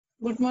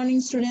Good morning,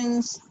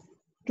 students.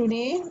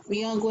 Today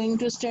we are going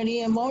to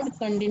study about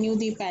continue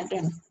the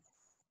pattern.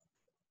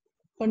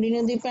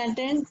 Continue the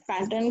pattern.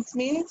 Patterns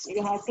means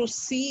you have to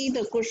see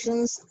the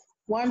questions,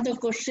 what the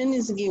question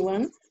is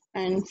given,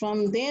 and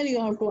from there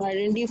you have to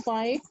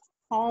identify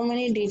how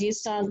many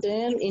digits are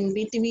there in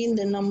between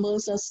the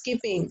numbers are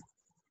skipping.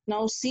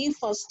 Now see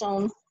first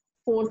term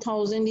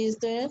 4000 is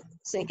there,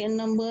 second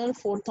number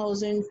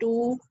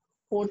 4002,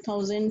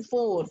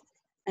 4004,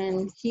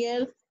 and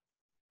here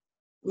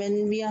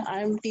when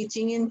I'm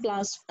teaching in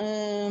class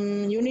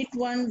unit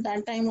 1,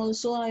 that time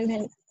also I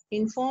have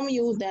informed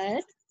you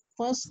that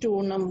first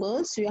two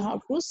numbers you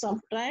have to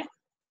subtract,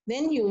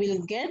 then you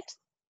will get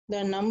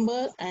the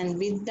number, and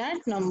with that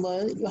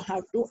number you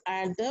have to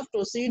add the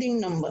preceding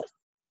number.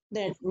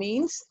 That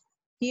means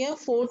here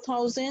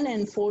 4000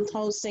 and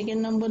 4000,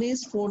 second number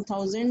is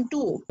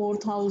 4002,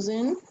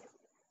 4000,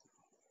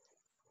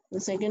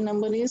 the second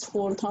number is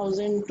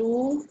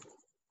 4002,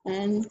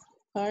 and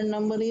third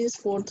number is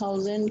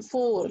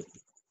 4004.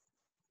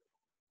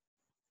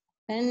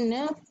 And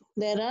you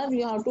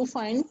have to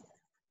find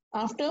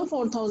after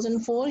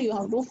 4004 you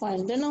have to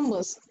find the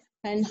numbers,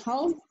 and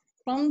how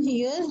from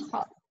here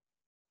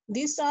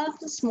these are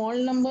the small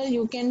number.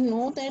 You can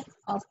know that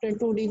after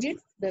 2 digit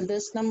that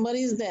this number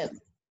is there.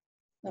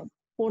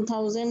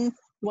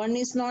 4001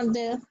 is not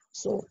there,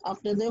 so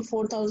after the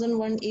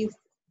 4001, if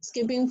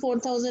skipping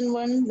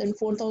 4001, then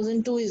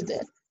 4002 is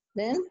there,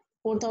 then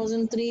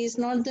 4003 is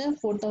not there,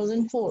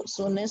 4004.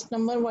 So next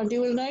number what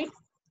you will write?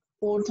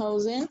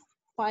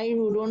 4005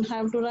 you don't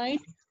have to write,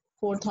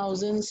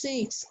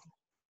 4006,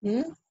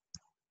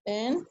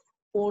 and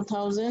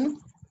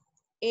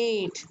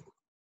 4008,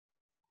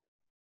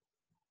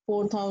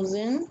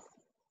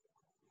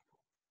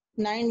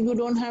 4009 you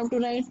don't have to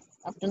write,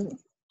 after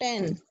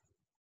 10,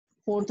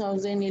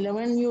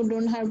 4011 you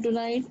don't have to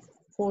write,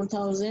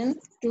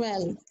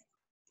 4012,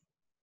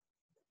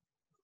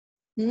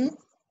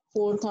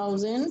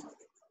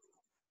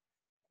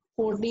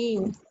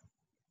 4014,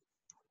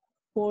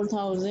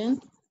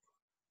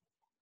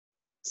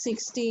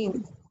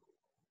 4016,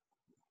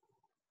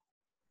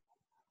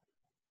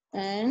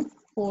 and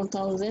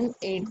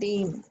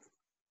 4018.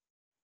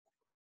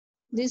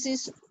 This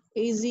is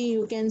easy,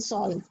 you can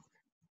solve.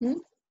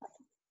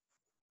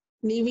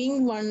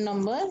 Leaving one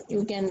number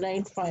you can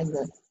write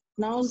further.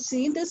 Now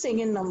see the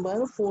second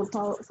number.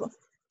 4000,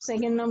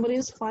 second number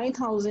is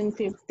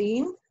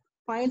 5015,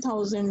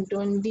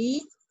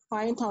 5020,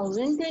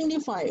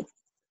 5025,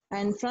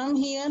 and from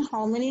here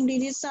how many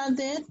digits are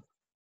there?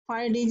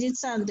 5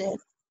 digits are there,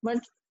 but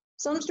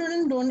some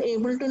students don't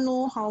able to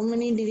know how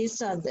many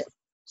digits are there.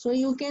 So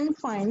you can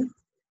find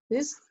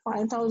this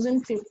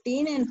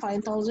 5015 and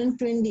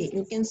 5020.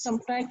 You can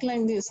subtract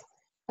like this.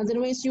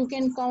 Otherwise you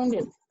can count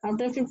it.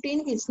 After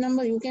 15, which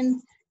number? You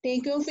can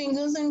take your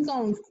fingers and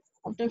count.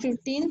 After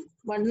 15,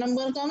 what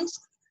number comes?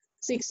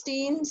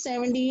 16,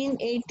 17,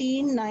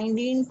 18,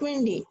 19,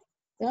 20.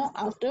 Yeah,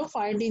 after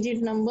 5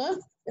 digit number,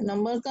 the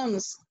number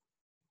comes.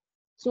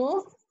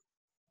 So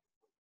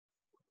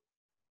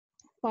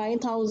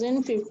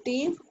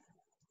 5015,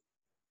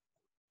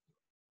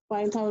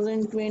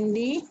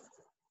 5020,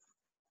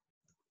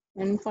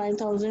 and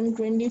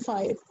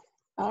 5025.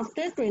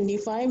 After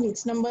 25,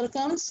 which number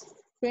comes?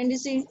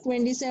 26,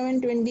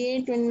 27,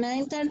 28,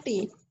 29,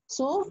 30.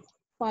 So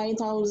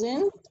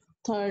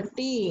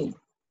 5030.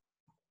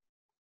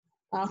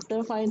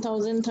 After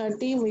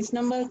 5030, which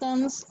number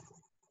comes?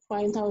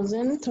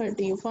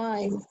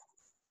 5035.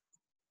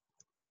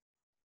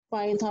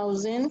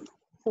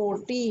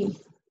 5040.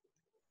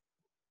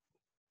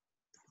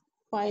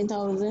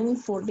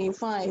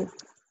 5045.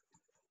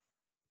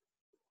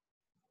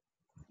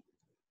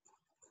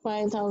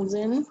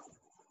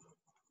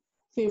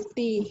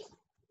 5050.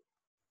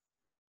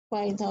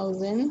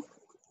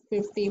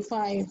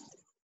 5055,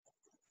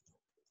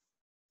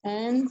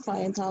 and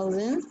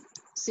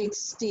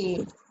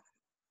 5060.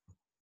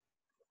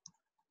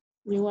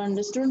 You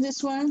understood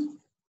this one?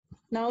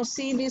 Now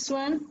see this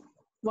one.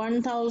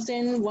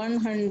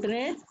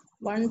 1100,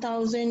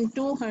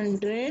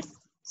 1200.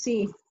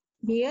 See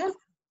here,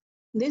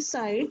 this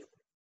side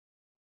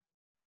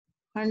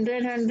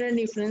 100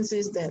 difference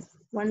is there.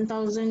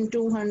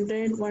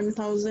 1200,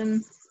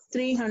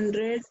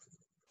 1300.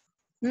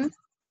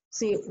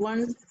 See,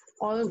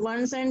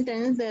 ones and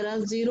tens there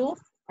are 0,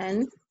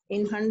 and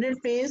in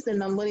 100 place the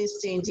number is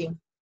changing.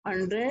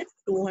 100,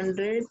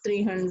 200,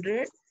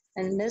 300,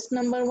 and next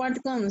number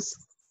what comes?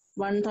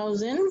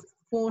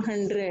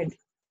 1400.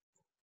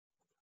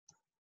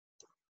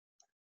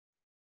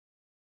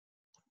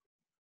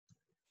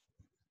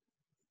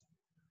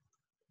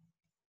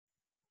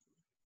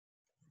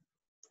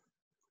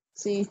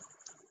 See,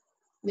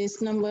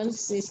 this number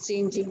is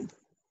changing.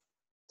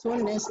 So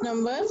next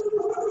number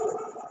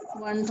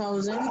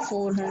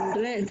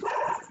 1400,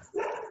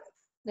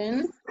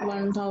 then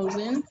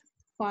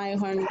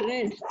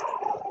 1500,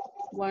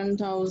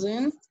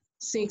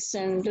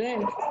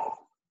 1600,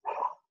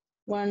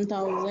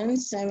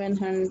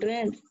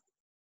 1700,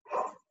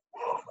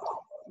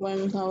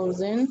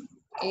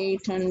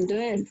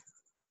 1800,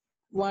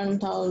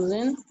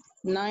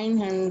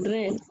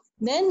 1900.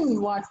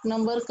 Then what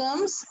number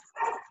comes?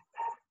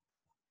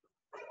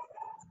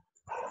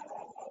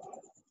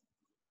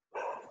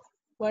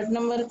 What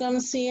number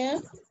comes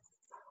here?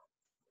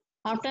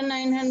 After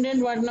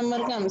 900, what number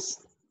comes?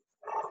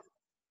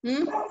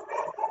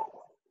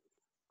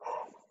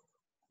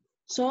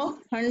 So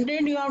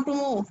 100 you have to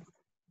move.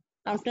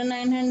 After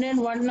 900,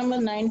 what number?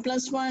 9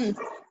 plus 1.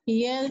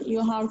 Here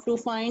you have to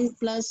find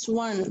plus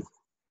 1.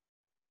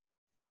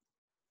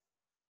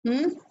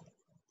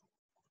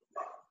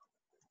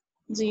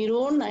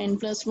 0, 9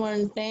 plus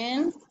 1,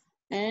 10.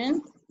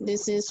 And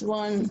this is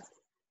 1.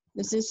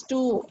 This is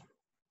 2.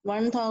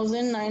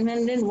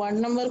 1900, what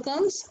number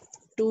comes?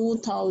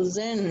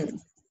 2000.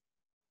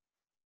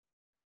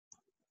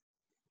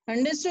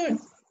 Understood?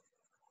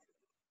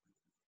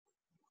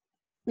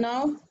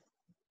 Now,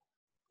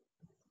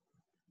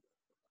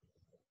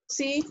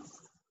 see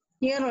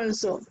here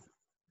also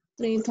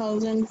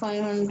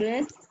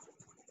 3500,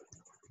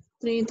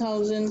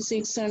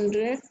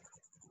 3600,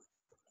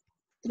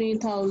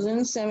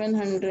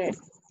 3700.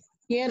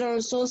 Here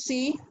also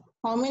see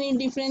how many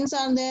difference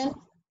are there?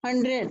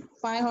 100,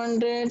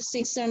 500,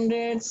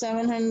 600,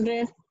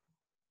 700.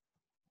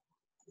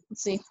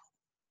 See,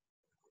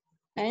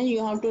 and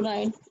you have to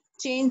write,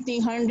 change the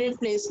 100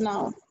 place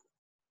now.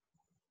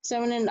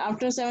 700,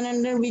 after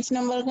 700, which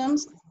number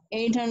comes?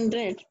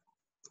 800.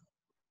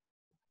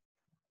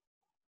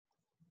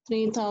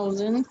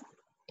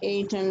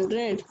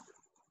 3800.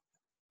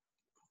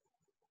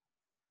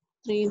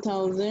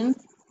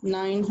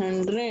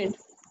 3900.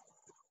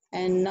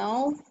 And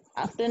now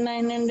after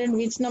 900,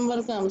 which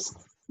number comes?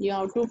 You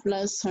have to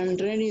plus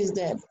 100 is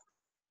there.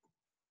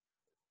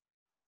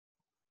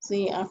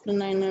 See, after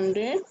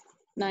 900,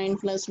 9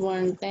 plus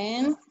 1,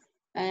 10,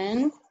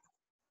 and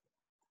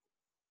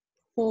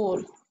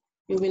 4.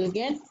 You will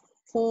get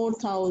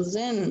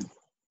 4000.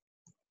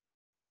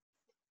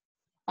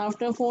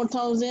 After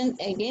 4000,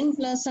 again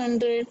plus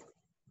 100.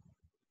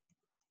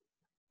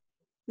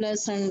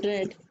 Plus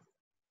 100.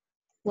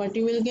 What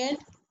you will get?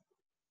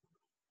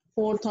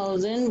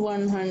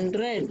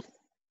 4100.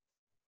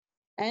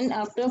 And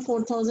after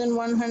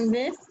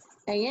 4100,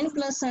 again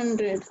plus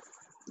 100.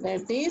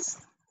 That is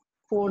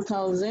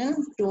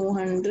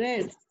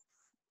 4200.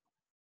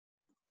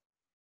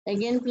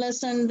 Again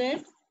plus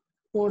 100,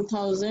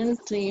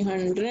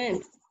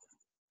 4300.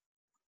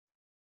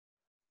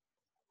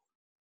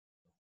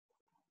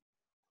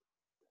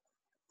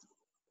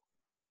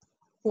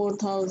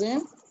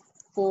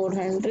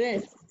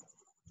 $4,400.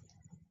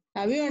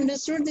 Have you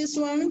understood this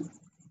one?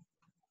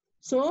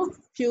 So,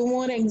 few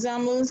more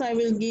examples I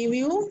will give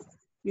you.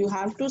 You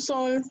have to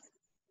solve.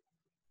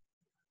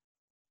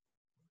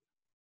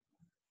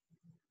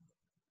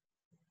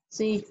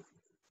 See,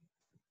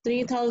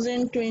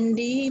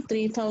 3020,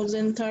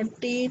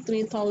 3030,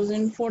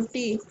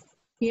 3040.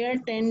 Here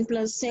 10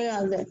 plus 6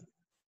 are there.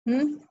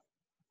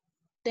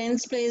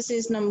 Tens place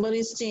is number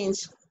is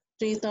changed.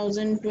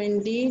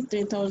 3020,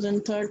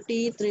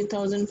 3030,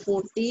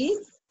 3040.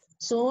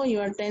 So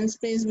your tens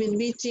place will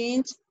be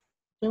changed.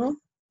 So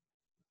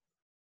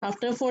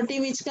after 40,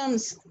 which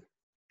comes?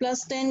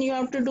 Plus 10 you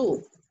have to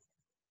do.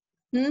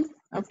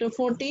 After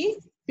 40,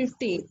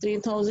 50,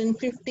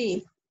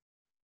 3050.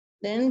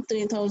 Then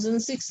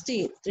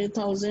 3060,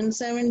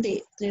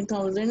 3070,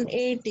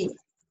 3080,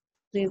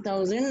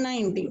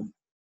 3090.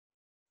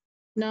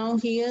 Now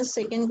here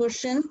second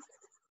question,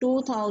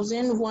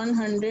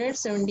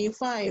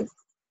 2175,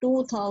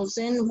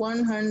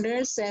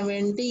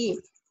 2170,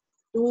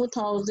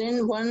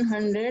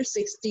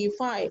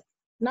 2165.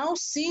 Now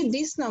see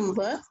this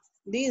number,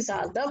 these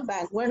are the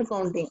backward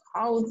counting.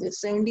 How the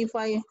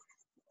 75,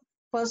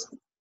 first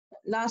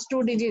last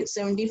two digits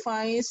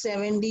 75,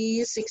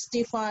 70,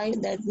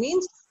 65, that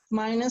means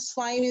minus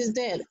 5 is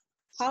there.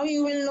 How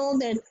you will know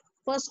that?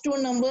 First two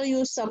number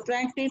you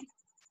subtract it.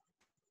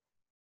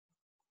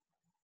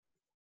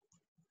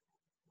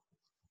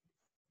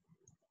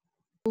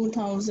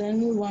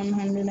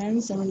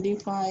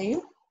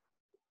 2175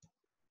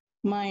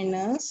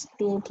 minus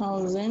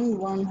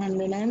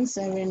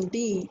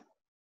 2170.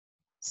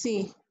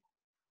 See,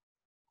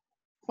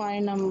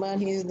 5 number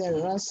is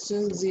there, rest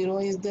 0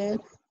 is there,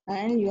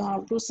 and you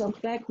have to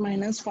subtract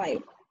minus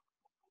 5.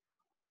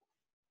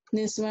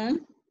 This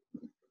one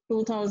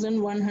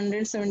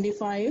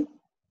 2175,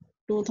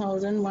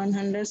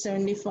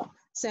 2175,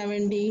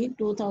 70,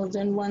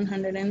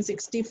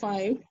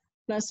 2165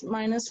 plus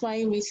minus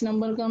 5, which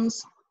number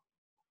comes?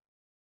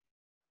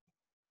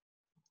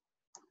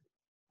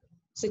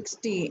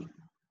 60.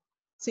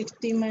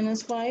 60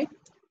 minus 5,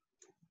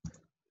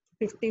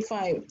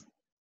 55.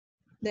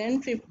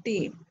 Then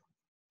 50.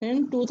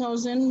 Then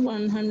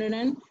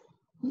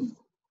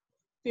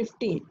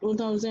 2150.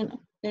 2000.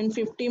 Then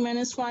 50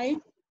 minus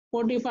 5,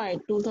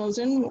 45.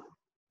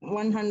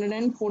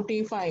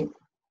 2145.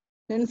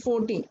 Then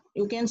 40.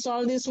 You can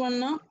solve this one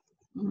now.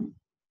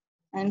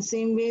 And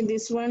same way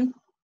this one,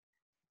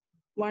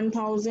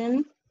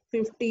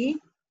 1050.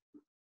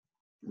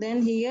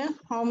 Then here,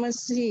 how much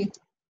see?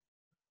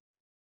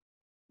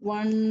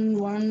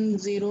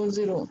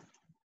 1100.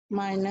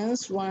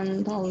 minus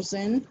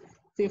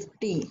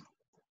 1050.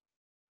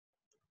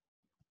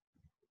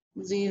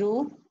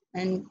 0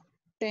 and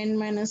 10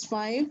 minus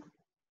 5,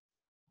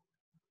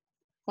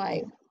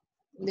 5.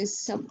 This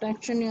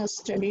subtraction you have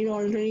studied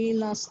already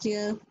last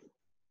year.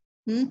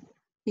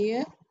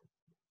 Here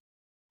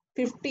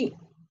 50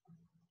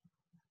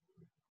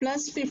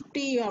 plus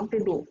 50 you have to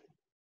do.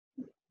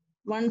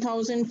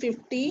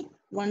 1050,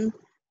 1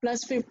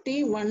 plus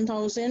 50,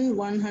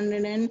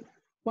 1100 and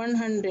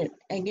 100.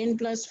 Again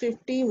plus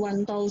 50,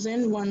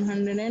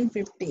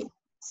 1150.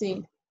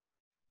 See,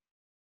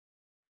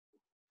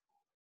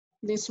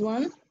 this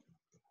one,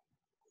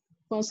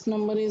 first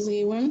number is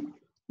given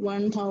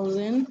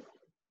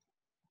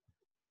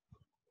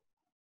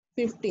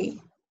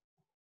 1050.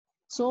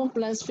 So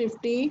plus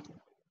 50,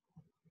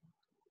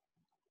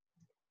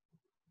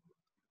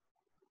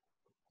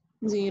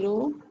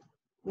 0,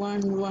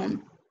 1,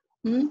 1.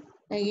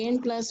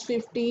 Again plus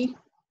 50,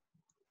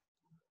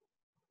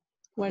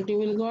 what you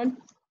will got?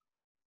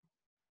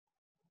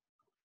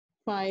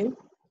 5,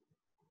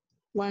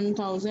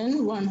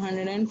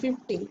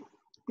 1150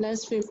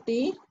 plus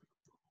 50,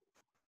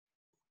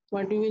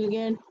 what you will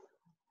get?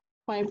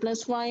 5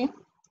 plus 5,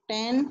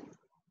 10,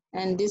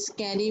 and this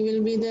carry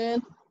will be there,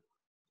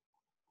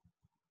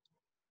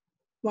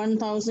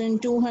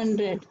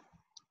 1200.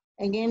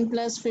 Again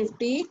plus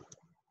 50,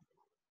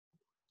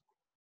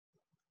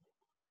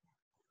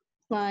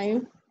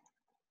 5,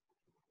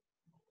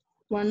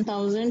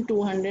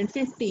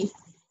 1250.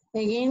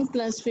 Again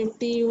plus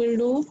 50 you will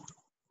do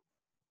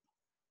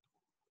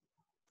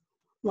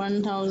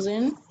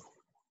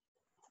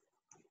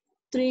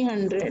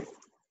 1300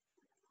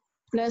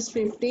 plus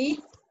 50,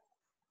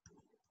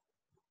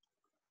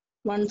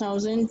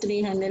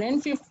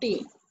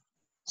 1350.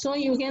 So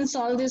you can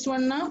solve this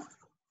one now.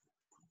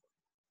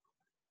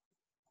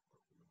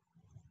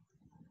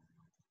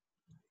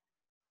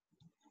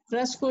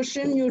 First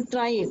question, you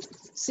try it.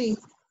 See,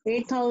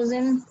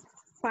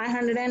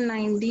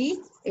 8590,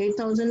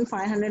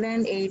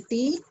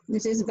 8580.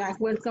 This is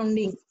backward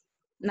counting.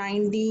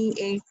 90,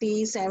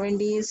 80,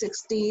 70,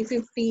 60,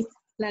 50.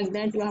 Like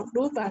that you have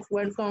to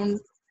backward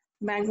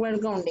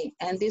counting.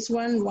 And this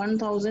one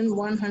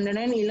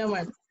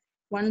 1111,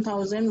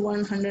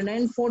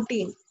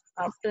 1114.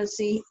 After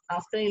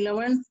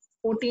 11,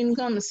 14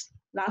 comes.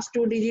 Last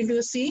two digits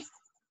you see,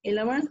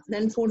 11,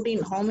 then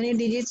 14. How many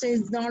digits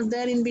is not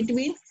there in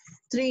between?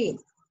 3.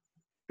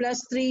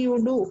 Plus 3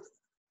 you do.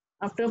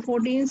 After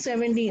 14,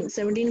 17.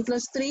 17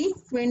 plus 3,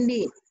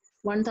 20.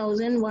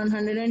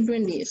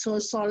 1120. So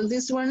solve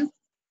this one.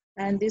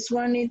 And this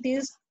one it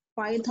is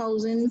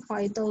 5000.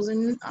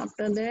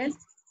 After that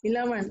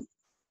 11.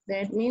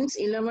 That means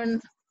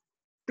 11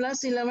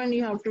 plus 11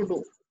 you have to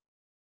do.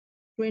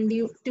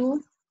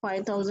 22,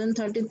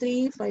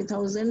 5033,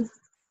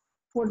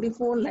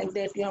 5044, like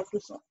that you have to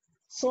solve.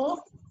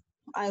 So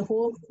I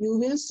hope you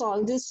will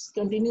solve this,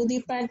 continue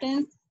the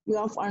pattern. You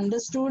have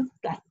understood,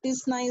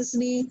 practice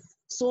nicely.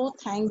 So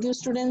thank you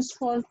students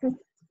for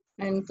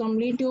and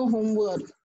complete your homework.